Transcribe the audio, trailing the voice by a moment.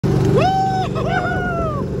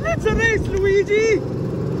Luigi!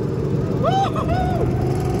 Woo-hoo-hoo!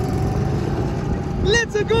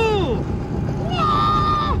 Let's go!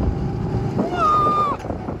 Wah!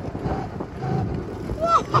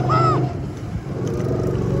 Wah! Wah!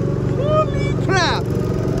 Holy crap!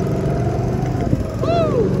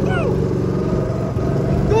 Woo! Woo!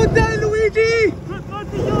 Don't die, Luigi! Look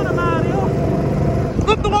to you, Mario!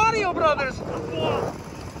 Look, the Mario brothers!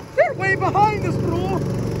 They're way behind us, bro!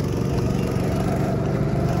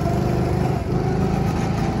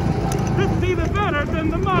 This is even better than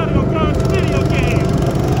the Mario Kart video game!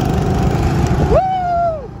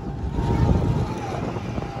 Woo!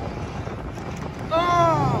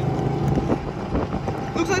 Oh!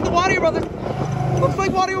 Looks like the Wario brothers. Looks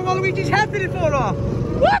like Wario and Waluigi's head didn't fall off.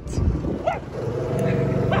 What?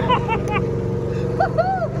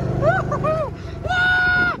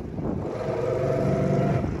 Ah!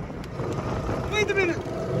 Wait a minute.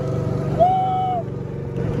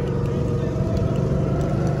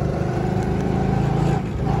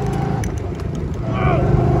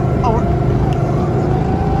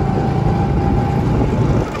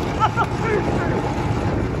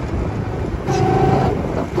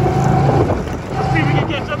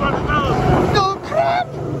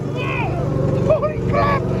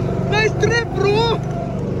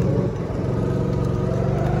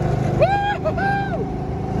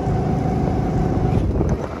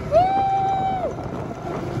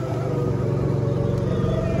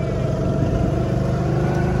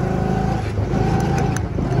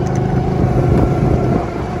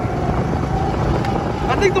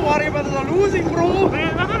 I think the Wario brothers are losing, bro.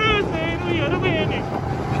 We're not losing, we are winning.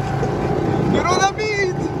 You know what that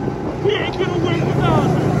means? We ain't gonna win without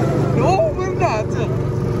it. No, we're not.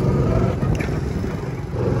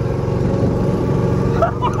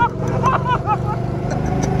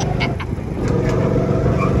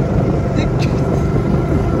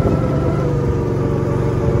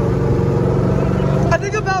 I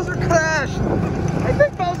think Bowser crashed. I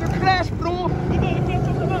think Bowser crashed, bro. We gotta catch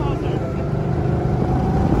up to Bowser.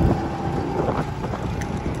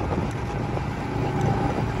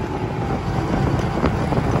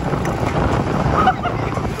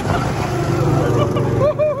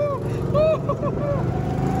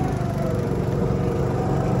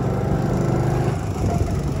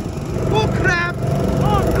 Oh crap!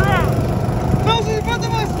 Oh crap! Bowser's in front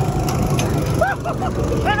of us!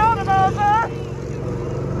 Get on the Bowser!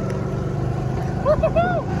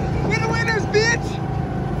 We're the winners, bitch!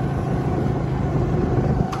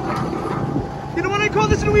 You know what I call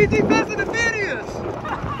this, Luigi? Fast and the Furious!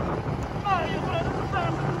 Mario Brothers are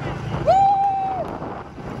fast and furious.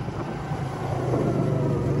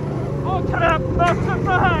 Oh crap! Bowser's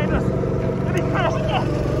behind us! And he crashed again!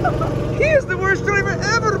 He is the worst driver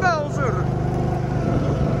ever, Bowser!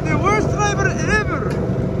 The worst driver ever!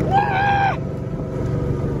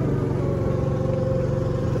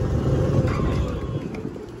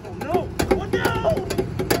 Oh no! Oh no!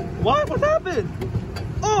 What? What happened?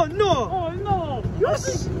 Oh no! Oh no!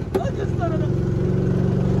 Yes! I just started it.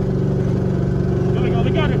 There we go, we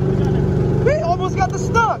got it, we got it. We almost got the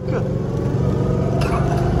stuck!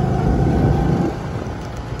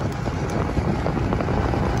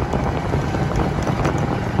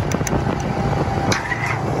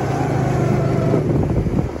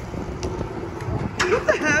 What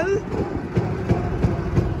the hell?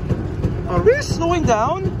 Are we slowing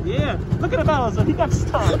down? Yeah, look at the Bowser, he got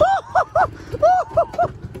stuck.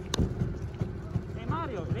 Hey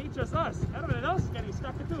Mario, it ain't just us. Everybody else is getting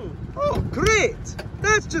stuck too. Oh, great!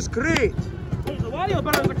 That's just great! Hey, the Wario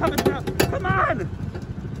brothers are coming down. Come on!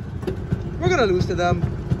 We're gonna lose to them.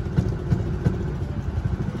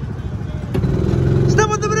 Step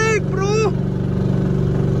on the brake, bro!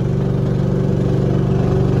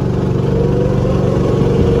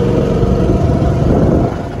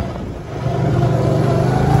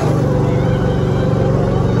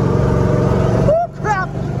 Oh crap!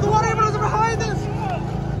 The Wario brothers are behind us!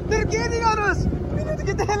 They're gaining on us! We need to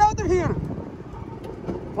get the hell out of here!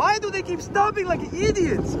 Why do they keep stopping like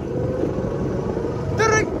idiots? They're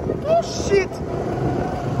like, oh shit!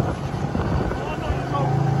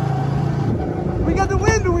 We got the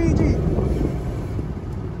win, Luigi!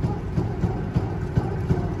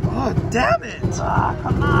 Oh, damn it! Ah,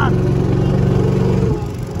 come on!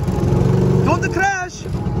 Don't crash!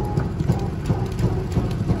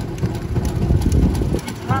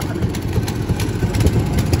 What's happening?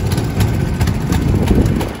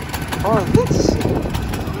 Oh, this...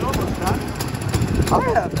 Are we almost done? I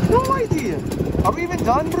have no idea. Are we even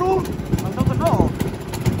done, bro? I don't know.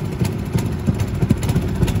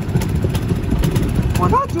 We're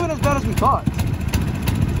not doing as bad as we thought.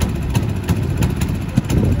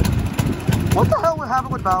 What the hell would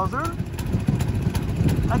happen with Bowser?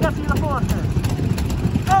 I guess he's the forces.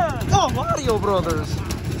 And Oh, Mario Brothers!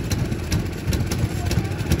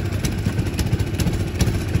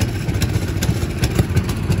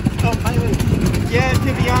 Oh, by the way, yeah,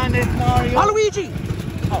 to be honest, Mario. Luigi!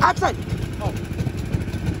 Accent!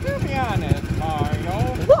 To be honest, Mario.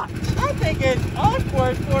 What? I think it's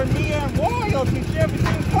awkward for me and Wario to share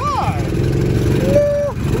between cars.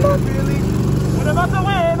 No, not really. we're about to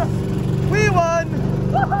win. We won!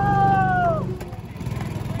 Woohoo!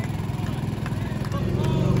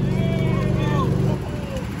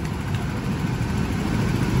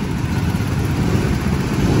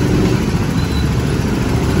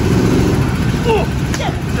 Oh,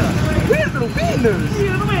 yes! We're the winners!